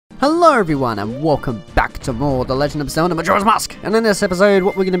Hello everyone and welcome back to more The Legend of Zelda Majora's Mask. And in this episode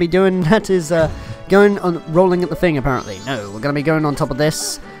what we're going to be doing, that is rolling at the thing apparently. No, we're going to be going on top of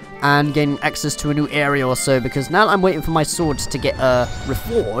this and getting access to a new area or so, because now that I'm waiting for my swords to get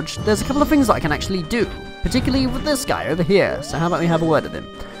reforged, there's a couple of things that I can actually do, particularly with this guy over here. So how about we have a word with him?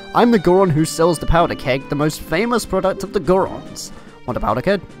 I'm the Goron who sells the powder keg, the most famous product of the Gorons. Want a powder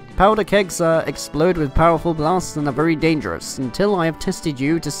keg? Powder kegs explode with powerful blasts and are very dangerous. Until I have tested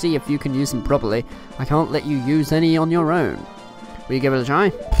you to see if you can use them properly, I can't let you use any on your own. Will you give it a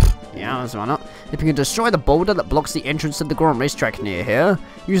try? Yeah, why not? If you can destroy the boulder that blocks the entrance to the Goron racetrack near here,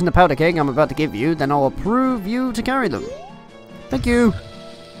 using the powder keg I'm about to give you, then I'll approve you to carry them. Thank you.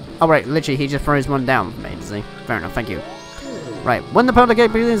 Oh right, literally he just throws one down for me, does he? Fair enough, thank you. Right, when the powder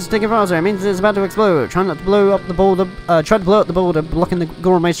keg begins to take faster, it means it's about to explode. Try not to blow up the boulder. Try to blow up the boulder blocking the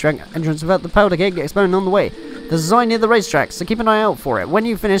Goron racetrack entrance without the powder keg exploding on the way. There's a sign near the racetrack, so keep an eye out for it. When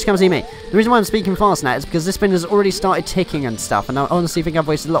you finish, come see me. The reason why I'm speaking fast now is because this spin has already started ticking and stuff, and I honestly think I've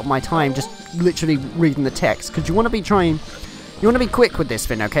wasted a lot of my time just literally reading the text. Because you want to be quick with this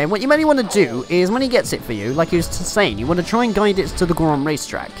thing, okay? And what you mainly want to do is, when he gets it for you, like he was saying, you want to try and guide it to the Goron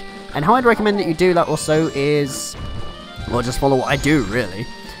racetrack. And how I'd recommend that you do that also is, well, just follow what I do, really.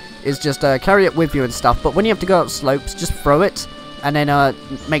 Is just carry it with you and stuff. But when you have to go up slopes, just throw it. And then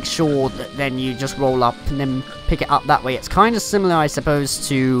make sure that then you just roll up and then pick it up that way. It's kind of similar, I suppose,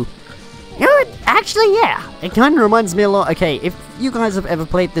 to... You know, actually, yeah. It kind of reminds me a lot... Okay, if you guys have ever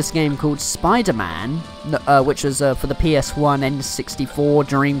played this game called Spider-Man, which was for the PS1, N64,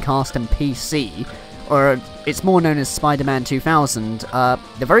 Dreamcast, and PC, or it's more known as Spider-Man 2000, the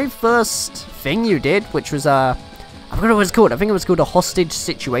very first thing you did, which was... I forgot what it was called. I think it was called a hostage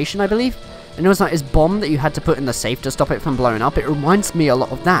situation, I believe. And it was like this bomb that you had to put in the safe to stop it from blowing up. It reminds me a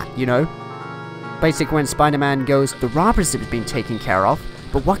lot of that, you know? Basically, when Spider-Man goes, the robbers have been taken care of,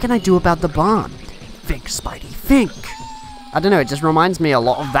 but what can I do about the bomb? Think, Spidey, think! I don't know, it just reminds me a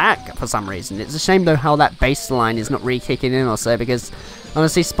lot of that for some reason. It's a shame, though, how that bass line is not really kicking in or so, because,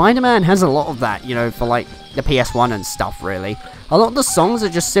 honestly, Spider-Man has a lot of that, you know, for, like, the PS1 and stuff, really. A lot of the songs are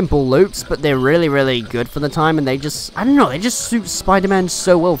just simple loops, but they're really, really good for the time, and they just, I don't know, they just suit Spider-Man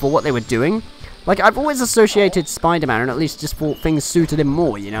so well for what they were doing. Like, I've always associated Spider-Man, and at least just thought things suited him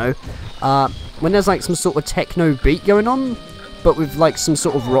more, you know? When there's, like, some sort of techno beat going on, but with, like, some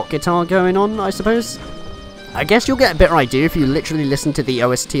sort of rock guitar going on, I suppose. I guess you'll get a better idea if you literally listen to the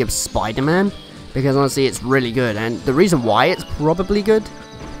OST of Spider-Man, because, honestly, it's really good, and the reason why it's probably good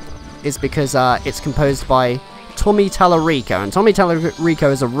is because, it's composed by Tommy Tallarico, and Tommy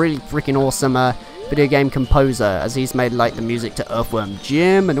Tallarico is a really freaking awesome video game composer, as he's made like the music to Earthworm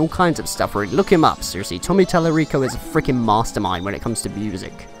Jim and all kinds of stuff. Look him up, seriously. Tommy Tallarico is a freaking mastermind when it comes to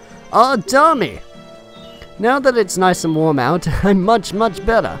music. Oh, dummy! Now that it's nice and warm out, I'm much, much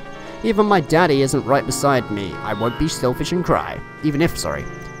better. Even my daddy isn't right beside me. I won't be selfish and cry. Even if, sorry.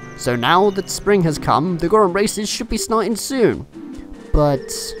 So now that spring has come, the Goron Races should be starting soon.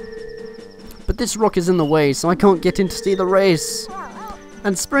 But this rock is in the way, so I can't get in to see the race.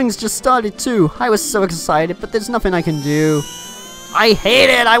 And spring's just started too. I was so excited, but there's nothing I can do. I hate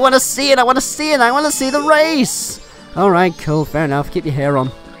it! I want to see it! I want to see it! I want to see the race! Alright, cool, fair enough. Keep your hair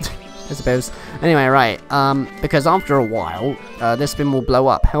on. I suppose. Anyway, right, because after a while, this spin will blow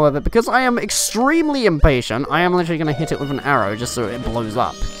up. However, because I am extremely impatient, I am literally going to hit it with an arrow just so it blows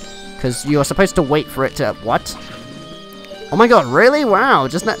up. Because you're supposed to wait for it to... What? Oh my god, really? Wow,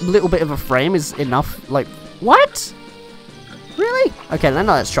 just that little bit of a frame is enough. Like, what? Really? Okay, then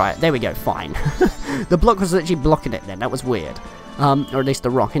let's try it. There we go, fine. The block was literally blocking it then. That was weird. Or at least the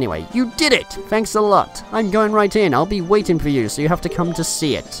rock. Anyway, you did it! Thanks a lot. I'm going right in. I'll be waiting for you, so you have to come to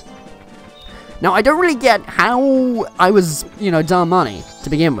see it. Now, I don't really get how I was, you know, dumb money to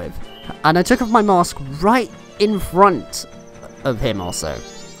begin with. And I took off my mask right in front of him also.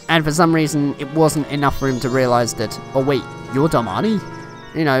 And for some reason, it wasn't enough for him to realise that, oh wait, you're Damani?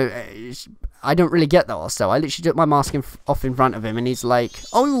 You know, I don't really get that also. I literally took my mask off in front of him, and he's like,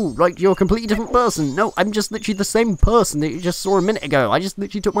 oh, like, you're a completely different person. No, I'm just literally the same person that you just saw a minute ago. I just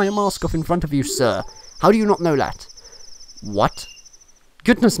literally took my mask off in front of you, sir. How do you not know that? What?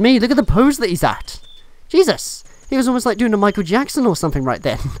 Goodness me, look at the pose that he's at. Jesus, he was almost like doing a Michael Jackson or something right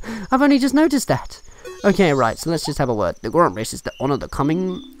then. I've only just noticed that. Okay, right, so let's just have a word. The Goron Races that honour the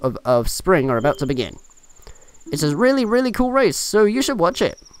coming of spring are about to begin. It's a really, really cool race, so you should watch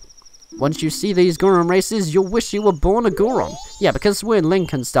it. Once you see these Goron Races, you'll wish you were born a Goron. Yeah, because we're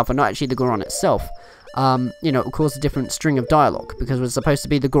Link and stuff and not actually the Goron itself. You know, it will cause a different string of dialogue, because we're supposed to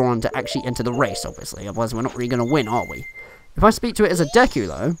be the Goron to actually enter the race, obviously. Otherwise, we're not really going to win, are we? If I speak to it as a Deku,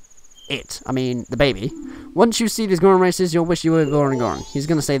 though, it. I mean, the baby. Once you see these Goron Races, you'll wish you were Goron. He's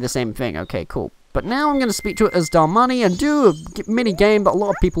gonna say the same thing. Okay, cool. But now I'm gonna speak to it as Darmani and do a mini game that a lot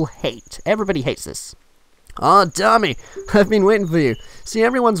of people hate. Everybody hates this. Ah, Dami, I've been waiting for you. See,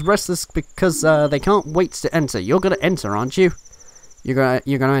 everyone's restless because they can't wait to enter. You're gonna enter, aren't you? You're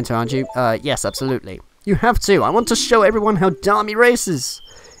gonna enter, aren't you? Yes, absolutely. You have to. I want to show everyone how Dami races.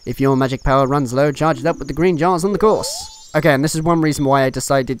 If your magic power runs low, charge it up with the green jars on the course. Okay, and this is one reason why I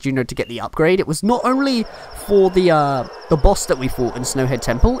decided, you know, to get the upgrade. It was not only for the boss that we fought in Snowhead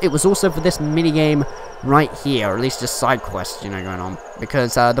Temple, it was also for this minigame right here, or at least just side quests, you know, going on.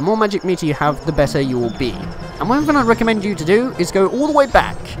 Because the more magic meter you have, the better you will be. And what I'm going to recommend you to do is go all the way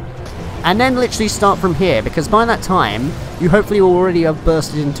back, and then literally start from here, because by that time, you hopefully will already have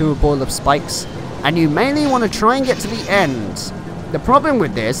bursted into a ball of spikes, and you mainly want to try and get to the end. The problem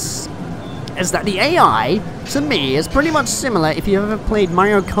with this is that the AI, to me, is pretty much similar if you've ever played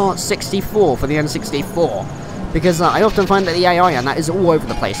Mario Kart 64 for the N64. Because I often find that the AI on that is all over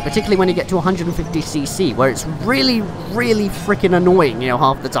the place, particularly when you get to 150cc, where it's really, really freaking annoying, you know,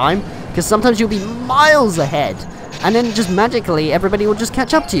 half the time. Because sometimes you'll be miles ahead, and then just magically everybody will just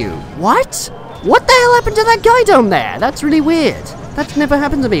catch up to you. What? What the hell happened to that guy down there? That's really weird. That's never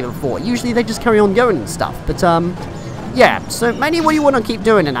happened to me before. Usually they just carry on going and stuff, but yeah, so mainly what you want to keep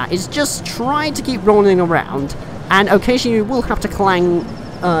doing in that is just try to keep rolling around, and occasionally you will have to clang,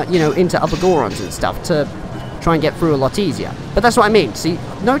 you know, into other Gorons and stuff to try and get through a lot easier. But that's what I mean. See,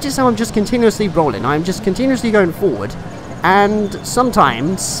 notice how I'm just continuously rolling. I'm just continuously going forward, and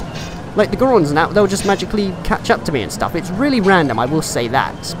sometimes, like the Gorons and that, they'll just magically catch up to me and stuff. It's really random, I will say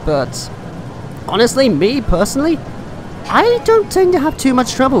that, but honestly, me, personally, I don't tend to have too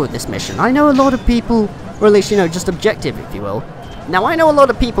much trouble with this mission. I know a lot of people, or at least, you know, just objective, if you will. Now, I know a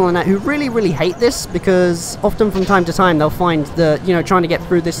lot of people in that who really, really hate this, because often from time to time they'll find that, you know, trying to get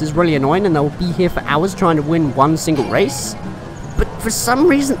through this is really annoying, and they'll be here for hours trying to win one single race. But for some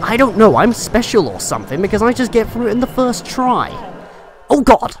reason, I don't know, I'm special or something, because I just get through it in the first try. Oh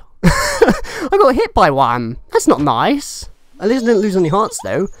god! I got hit by one! That's not nice! At least I didn't lose any hearts,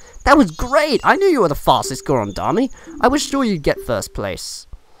 though. That was great! I knew you were the fastest Goron Dami. I was sure you'd get first place.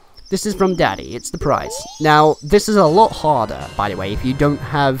 This is from Daddy, it's the prize. Now, this is a lot harder, by the way, if you don't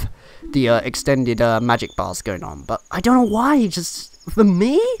have the extended magic bars going on. But I don't know why, just for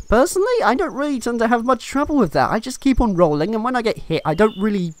me, personally, I don't really tend to have much trouble with that. I just keep on rolling, and when I get hit, I don't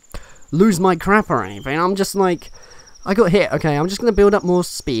really lose my crap or anything. I'm just like, I got hit, okay, I'm just going to build up more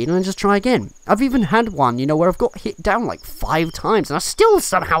speed and then just try again. I've even had one, you know, where I've got hit down like 5 times, and I still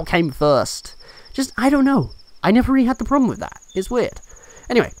somehow came first. Just, I don't know. I never really had the problem with that. It's weird.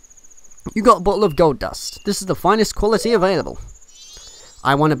 Anyway. You got a bottle of gold dust. This is the finest quality available.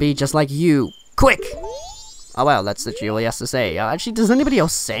 I want to be just like you. Quick! Oh well, that's literally all he has to say. Actually, does anybody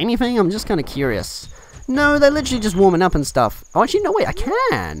else say anything? I'm just kind of curious. No, they're literally just warming up and stuff. Oh, actually, no, wait, I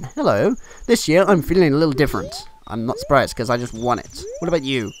can. Hello. This year, I'm feeling a little different. I'm not surprised, because I just won it. What about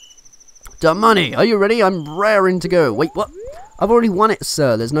you? Damani, are you ready? I'm raring to go. Wait, what? I've already won it,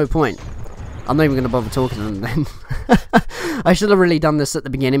 sir. There's no point. I'm not even going to bother talking to them then. I should have really done this at the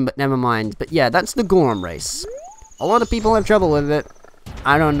beginning, but never mind. But yeah, that's the Goron race. A lot of people have trouble with it.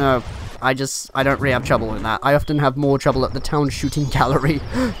 I don't know. I don't really have trouble with that. I often have more trouble at the town shooting gallery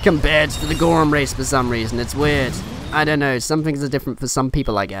compared to the Goron race for some reason. It's weird. I don't know. Some things are different for some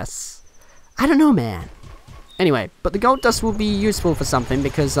people, I guess. I don't know, man. Anyway, but the gold dust will be useful for something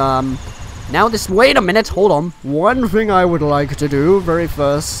because, now this... Wait a minute, hold on. One thing I would like to do very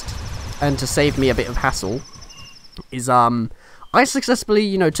first, and to save me a bit of hassle, is, I successfully,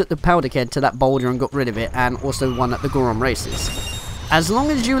 you know, took the powder keg to that boulder and got rid of it, and also won at the Goron Races. As long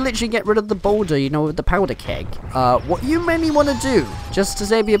as you literally get rid of the boulder, you know, with the powder keg, what you mainly want to do, just to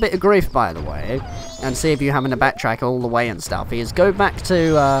save you a bit of grief, by the way, and save you having to backtrack all the way and stuff, is go back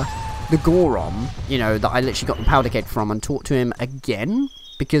to, the Goron, you know, that I literally got the powder keg from, and talk to him again,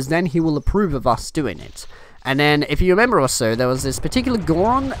 because then he will approve of us doing it. And then, if you remember also, there was this particular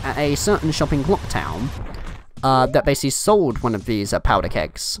Goron at a certain shopping clock town, that basically sold one of these powder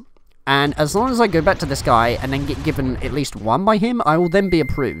kegs. And as long as I go back to this guy and then get given at least one by him, I will then be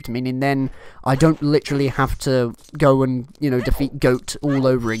approved. Meaning then I don't literally have to go and, you know, defeat Goat all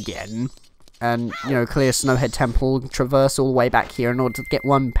over again. And, you know, clear Snowhead Temple, traverse all the way back here in order to get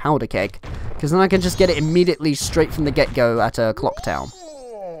one powder keg. Because then I can just get it immediately straight from the get-go at a clock town.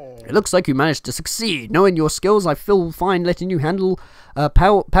 It looks like you managed to succeed. Knowing your skills, I feel fine letting you handle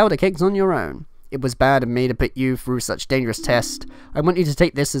powder kegs on your own. It was bad of me to put you through such dangerous tests. I want you to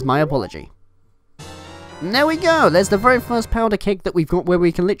take this as my apology. And there we go. There's the very first powder keg that we've got where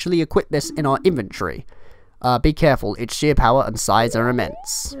we can literally equip this in our inventory. Be careful, its sheer power and size are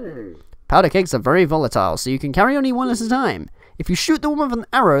immense. Powder kegs are very volatile, so you can carry only one at a time. If you shoot the one with an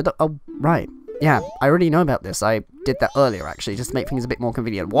arrow, oh, right. Yeah, I already know about this. I did that earlier, actually, just to make things a bit more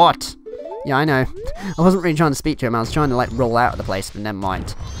convenient. What? Yeah, I know. I wasn't really trying to speak to him. I was trying to, like, roll out of the place, but never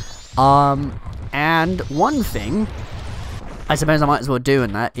mind. And one thing I suppose I might as well do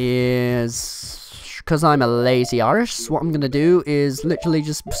in that is, because I'm a lazy arse, what I'm going to do is literally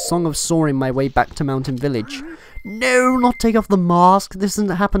just Song of Soaring my way back to Mountain Village. No, not take off the mask. This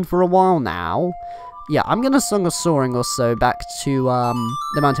hasn't happened for a while now. Yeah, I'm going to Song of Soaring also back to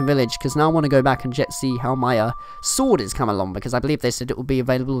the Mountain Village, because now I want to go back and see how my sword is coming along, because I believe they said it will be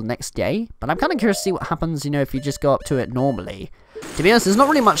available the next day. But I'm kind of curious to see what happens, you know, if you just go up to it normally. To be honest, there's not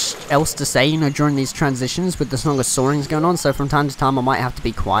really much else to say, you know, during these transitions with the Song of Soarings going on, so from time to time I might have to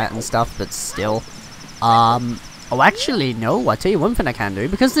be quiet and stuff, but still. Oh, actually, no, I'll tell you one thing I can do,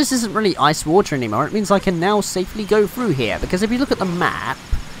 because this isn't really ice water anymore, it means I can now safely go through here, because if you look at the map,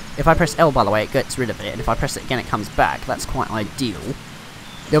 if I press L, by the way, it gets rid of it, and if I press it again, it comes back. That's quite ideal.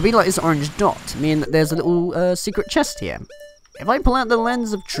 There'll be like this orange dot, meaning that there's a little secret chest here. If I pull out the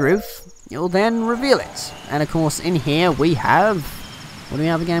lens of truth, you'll then reveal it. And of course, in here we have... What do we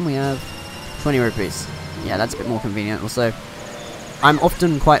have again? We have 20 rupees. Yeah, that's a bit more convenient. Also, I'm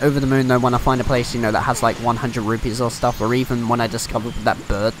often quite over the moon, though, when I find a place, you know, that has like 100 rupees or stuff, or even when I discovered that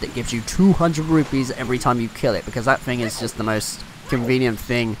bird that gives you 200 rupees every time you kill it, because that thing is just the most convenient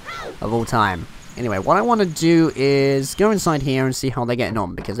thing of all time. Anyway, what I want to do is go inside here and see how they're getting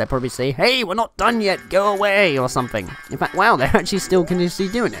on, because they'll probably say, hey, we're not done yet, go away, or something. In fact, wow, they're actually still continuously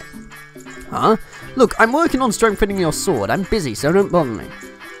doing it. Huh? Look, I'm working on strengthening your sword. I'm busy, so don't bother me.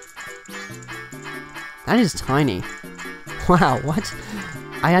 That is tiny. Wow, what?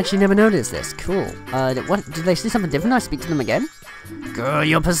 I actually never noticed this. Cool. What? Did they say something different? I speak to them again? Girl,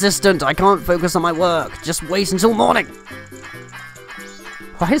 you're persistent. I can't focus on my work. Just wait until morning.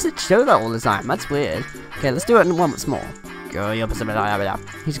 Why does it show that all the time? That's weird. Okay, let's do it once more. Girl, you're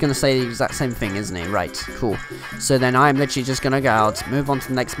persistent. He's gonna say the exact same thing, isn't he? Right, cool. So then I'm literally just gonna go out, move on to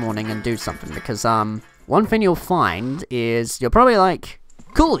the next morning and do something, because, one thing you'll find is you're probably like,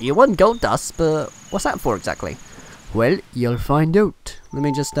 cool, you won gold dust, but what's that for exactly? Well, you'll find out. Let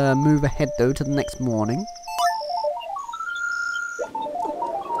me just move ahead, though, to the next morning.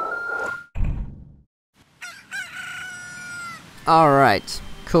 Alright,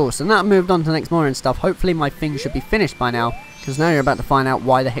 cool. So now I've moved on to the next morning and stuff. Hopefully my thing should be finished by now, because now you're about to find out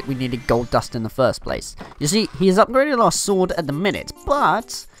why the heck we needed gold dust in the first place. You see, he's upgraded our sword at the minute,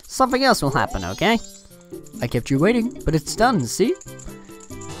 but something else will happen, okay? I kept you waiting, but it's done, see?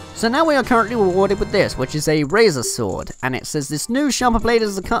 So now we are currently rewarded with this, which is a razor sword, and it says this new sharper blade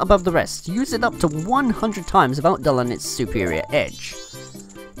is a cut above the rest. Use it up to 100 times without dulling its superior edge.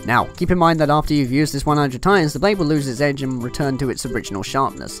 Now, keep in mind that after you've used this 100 times, the blade will lose its edge and return to its original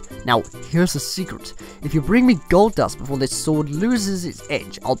sharpness. Now, here's the secret. If you bring me gold dust before this sword loses its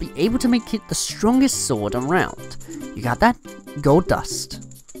edge, I'll be able to make it the strongest sword around. You got that? Gold dust.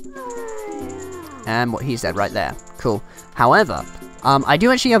 And what he said right there. Cool. However, I do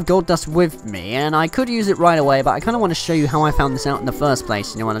actually have gold dust with me, and I could use it right away, but I kind of want to show you how I found this out in the first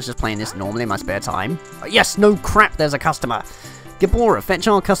place, you know, when I was just playing this normally in my spare time. Yes, no crap, there's a customer. Gabora, fetch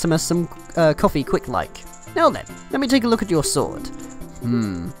our customer some coffee quick like. Now then, let me take a look at your sword.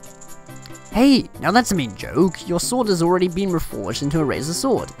 Hey, now that's a mean joke. Your sword has already been reforged into a razor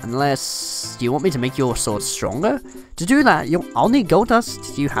sword. Unless, do you want me to make your sword stronger? To do that, I'll need gold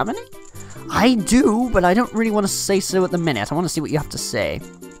dust. Do you have any? I do, but I don't really want to say so at the minute. I want to see what you have to say.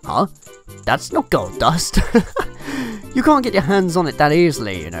 Huh? That's not gold dust. You can't get your hands on it that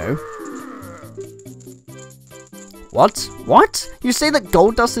easily, you know. What? What? You say that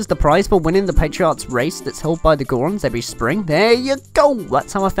gold dust is the prize for winning the Patriarch's race that's held by the Gorons every spring? There you go!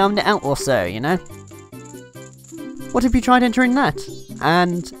 That's how I found it out or so, you know? What if you tried entering that?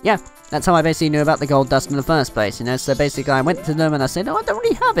 And, yeah, that's how I basically knew about the gold dust in the first place, you know? So basically I went to them and I said, oh, I don't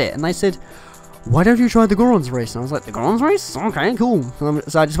really have it. And they said, why don't you try the Goron's race? And I was like, the Goron's race? Okay, cool.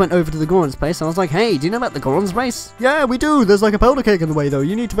 So I just went over to the Goron's place and I was like, hey, do you know about the Goron's race? Yeah, we do. There's like a powder cake in the way though.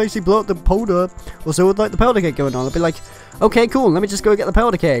 You need to basically blow up the powder. Also with like the powder cake going on. I'll be like, okay, cool. Let me just go get the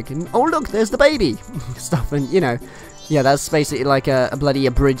powder cake. And oh look, there's the baby. Stuff and, you know. Yeah, that's basically like a bloody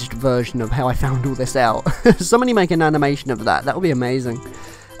abridged version of how I found all this out. Somebody make an animation of that. That would be amazing.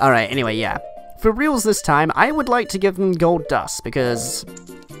 Alright, anyway, yeah. For reals this time, I would like to give them gold dust because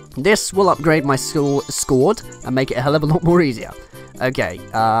this will upgrade my sword and make it a hell of a lot more easier. Okay,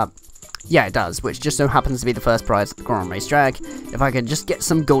 yeah, it does, which just so happens to be the first prize at the Goron Racetrack. If I can just get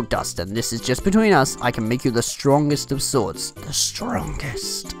some gold dust, and this is just between us, I can make you the strongest of swords. The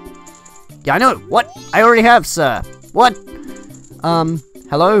strongest. Yeah, I know. What? I already have, sir. What?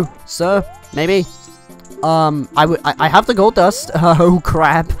 Hello, sir? Maybe? I have the gold dust. Oh,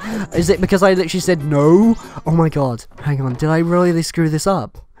 crap. Is it because I literally said no? Oh my god. Hang on, did I really screw this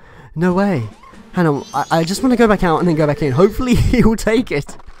up? No way. Hang on, I just want to go back out and then go back in. Hopefully he'll take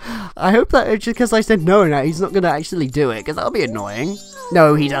it. I hope that it's just because I said no now, he's not going to actually do it, because that'll be annoying.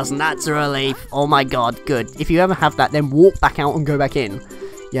 No, he doesn't. That's a relief. Oh my god, good. If you ever have that, then walk back out and go back in.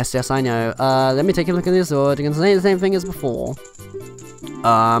 Yes, yes, I know. Let me take a look at this sword. You can say the same thing as before.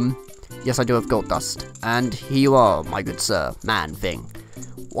 Yes, I do have gold dust. And here you are, my good sir. Man thing.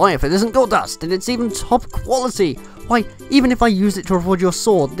 Why, if it isn't gold dust, and it's even top quality, why, even if I use it to reforge your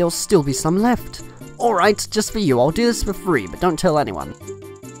sword, there'll still be some left. Alright, just for you, I'll do this for free, but don't tell anyone.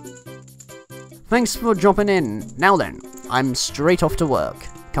 Thanks for dropping in. Now then, I'm straight off to work.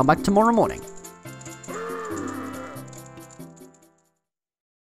 Come back tomorrow morning.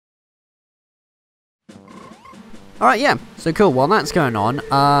 Alright, yeah, so cool, while that's going on,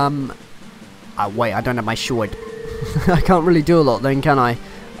 wait, I don't have my sword. I can't really do a lot then, can I?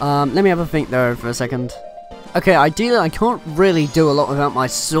 Let me have a think though for a second. Okay, ideally I can't really do a lot without my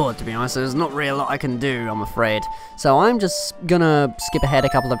sword, to be honest. There's not really a lot I can do, I'm afraid. So I'm just gonna skip ahead a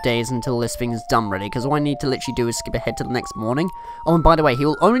couple of days until this thing's done really, because all I need to literally do is skip ahead to the next morning. Oh, and by the way, he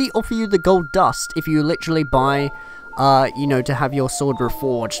will only offer you the gold dust if you literally buy, you know, to have your sword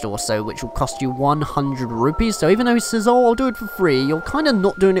reforged or so, which will cost you 100 rupees. So even though he says, oh, I'll do it for free, you're kind of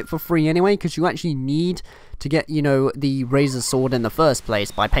not doing it for free anyway, because you actually need to get, you know, the razor sword in the first place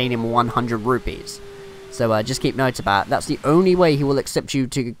by paying him 100 rupees. So just keep note of that. That's the only way he will accept you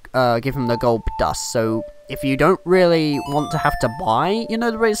to give him the gold dust. So if you don't really want to have to buy, you know,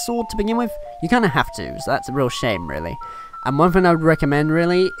 the razor sword to begin with, you kind of have to. So that's a real shame, really. And one thing I would recommend,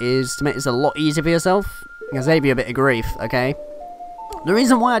 really, is to make this a lot easier for yourself. I'll save you a bit of grief, okay? The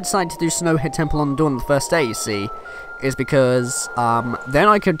reason why I decided to do Snowhead Temple on Dawn the first day, you see, is because then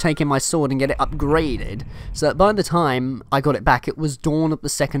I could take in my sword and get it upgraded, so that by the time I got it back, it was Dawn of the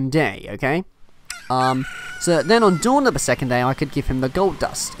second day, okay? So then on Dawn of the second day, I could give him the gold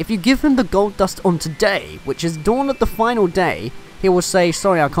dust. If you give him the gold dust on today, which is Dawn of the final day, he will say,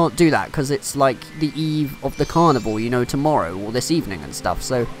 sorry, I can't do that, because it's like the eve of the carnival, you know, tomorrow, or this evening and stuff,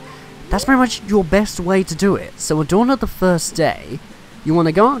 so that's pretty much your best way to do it. So on Dawn of the first day, you want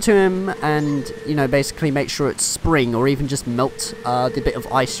to go up to him and, you know, basically make sure it's spring, or even just melt the bit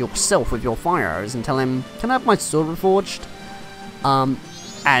of ice yourself with your fire arrows and tell him, can I have my sword reforged?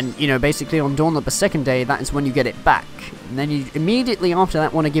 And, you know, basically on Dawn of the second day, that is when you get it back. And then you immediately after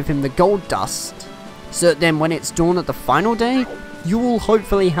that want to give him the gold dust, so that then when it's Dawn of the final day, you will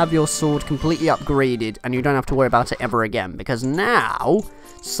hopefully have your sword completely upgraded and you don't have to worry about it ever again, because now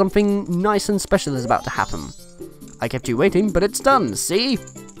something nice and special is about to happen. I kept you waiting, but it's done, see?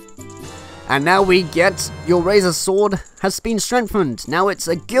 And now we get your razor sword has been strengthened. Now it's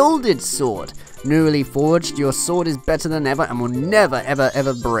a gilded sword. Newly forged, your sword is better than ever and will never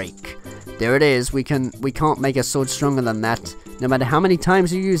ever break. There it is. We can't make a sword stronger than that. No matter how many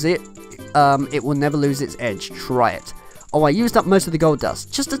times you use it, it will never lose its edge. Try it. Oh, I used up most of the gold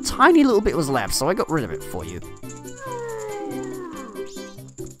dust. Just a tiny little bit was left, so I got rid of it for you.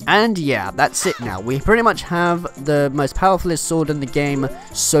 And yeah, that's it now. We pretty much have the most powerful sword in the game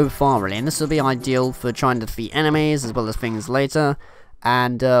so far, really. And this will be ideal for trying to defeat enemies as well as things later.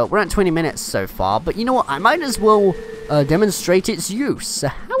 And we're at 20 minutes so far. But you know what? I might as well demonstrate its use. So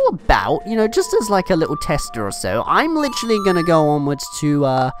how about, you know, just as like a little tester or so, I'm literally going to go onwards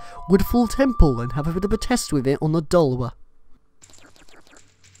to Woodfall Temple and have a bit of a test with it on Odalwa.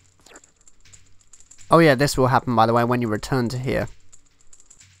 Oh yeah, this will happen, by the way, when you return to here.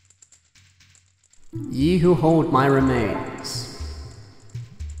 Ye who hold my remains,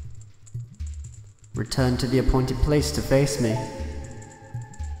 return to the appointed place to face me.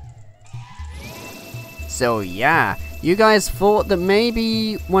 So yeah, you guys thought that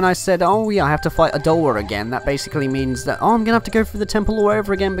maybe when I said, oh yeah, I have to fight Odalwa again, that basically means that, oh, I'm gonna have to go through the temple all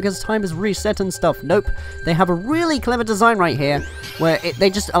over again because time is reset and stuff. Nope, they have a really clever design right here, where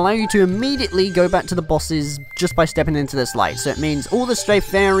they just allow you to immediately go back to the bosses just by stepping into this light. So it means all the stray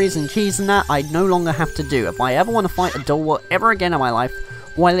fairies and keys and that, I no longer have to do. If I ever want to fight Odalwa ever again in my life,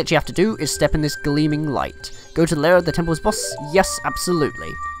 all I literally have to do is step in this gleaming light. Go to the lair of the temple's boss? Yes,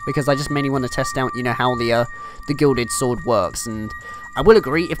 absolutely. Because I just mainly want to test out, you know, how the gilded sword works. And I will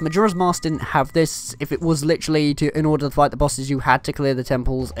agree, if Majora's Mask didn't have this, if it was literally in order to fight the bosses you had to clear the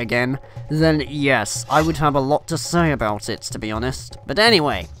temples again, then yes, I would have a lot to say about it, to be honest. But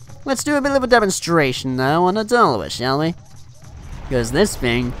anyway, let's do a bit of a demonstration now on Odalwa, shall we? Because this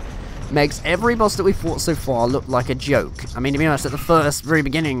thing makes every boss that we fought so far look like a joke. I mean, to be honest, at the very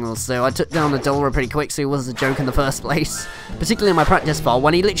beginning or so, I took down Odalwa pretty quick, so he was a joke in the first place. Particularly in my practice file,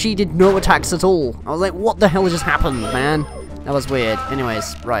 when he literally did no attacks at all. I was like, what the hell just happened, man? That was weird.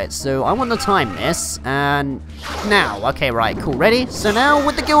 Anyways, right, so I want to time this, and now, okay, right, cool, ready? So now,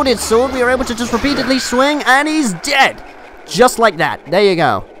 with the Gilded Sword, we are able to just repeatedly swing, and he's dead! Just like that, there you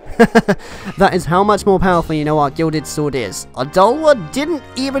go. That is how much more powerful you know our Gilded Sword is. Odalwa didn't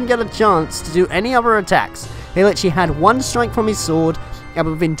even get a chance to do any other attacks. He literally had one strike from his sword, and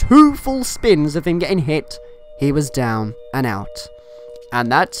within 2 full spins of him getting hit, he was down and out.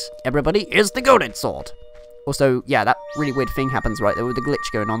 And that, everybody, is the Gilded Sword. Also, yeah, that really weird thing happens right there with the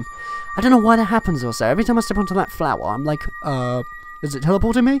glitch going on. I don't know why that happens also. Every time I step onto that flower, I'm like, is it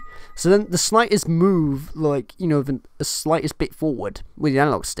teleporting me? So then the slightest move, like, you know, the slightest bit forward with the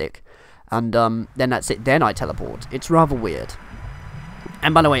analog stick. And then that's it. Then I teleport. It's rather weird.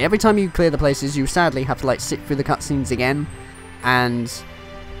 And by the way, every time you clear the places, you sadly have to, like, sit through the cutscenes again. And,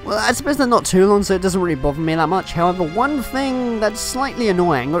 well, I suppose they're not too long, so it doesn't really bother me that much. However, one thing that's slightly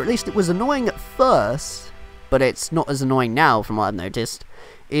annoying, or at least it was annoying at first, but it's not as annoying now from what I've noticed,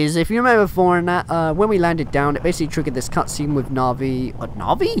 is if you remember before in that, when we landed down, it basically triggered this cutscene with Navi.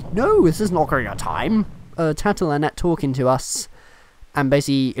 Navi? No, this is not Ocarina of Time. Tattle and Nat talking to us, and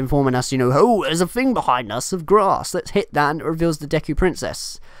basically informing us, you know, oh, there's a thing behind us of grass. Let's hit that, and it reveals the Deku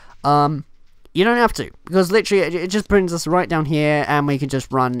Princess. You don't have to, because literally it just brings us right down here, and we can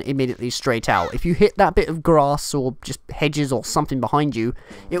just run immediately straight out. If you hit that bit of grass, or just hedges, or something behind you,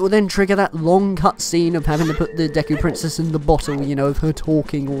 it will then trigger that long cutscene of having to put the Deku Princess in the bottle, you know, of her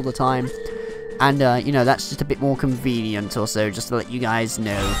talking all the time. And, you know, that's just a bit more convenient also, just to let you guys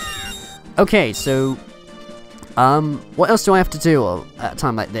know. Okay, so, what else do I have to do at a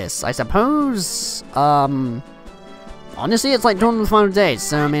time like this? I suppose, honestly, it's like Dawn of the Final Days,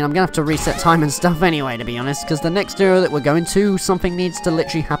 so I mean, I'm gonna have to reset time and stuff anyway, to be honest, because the next area that we're going to, something needs to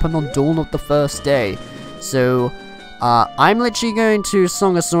literally happen on Dawn of the first day. So, I'm literally going to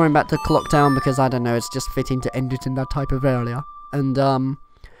Song of Soaring back to Clocktown, because I don't know, it's just fitting to end it in that type of area. And,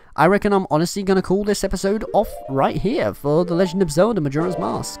 I reckon I'm honestly gonna call this episode off right here for The Legend of Zelda Majora's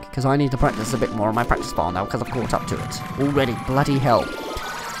Mask, because I need to practice a bit more on my practice file now, because I've caught up to it. Already, bloody hell.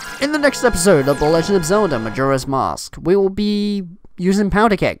 In the next episode of The Legend of Zelda Majora's Mask, we will be using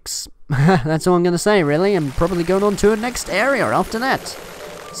powder kegs. That's all I'm going to say, really. I'm probably going on to the next area after that.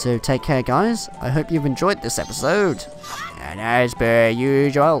 So take care, guys. I hope you've enjoyed this episode. And as per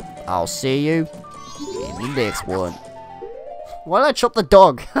usual, I'll see you in the next one. Why did I chop the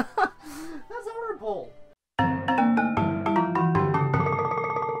dog?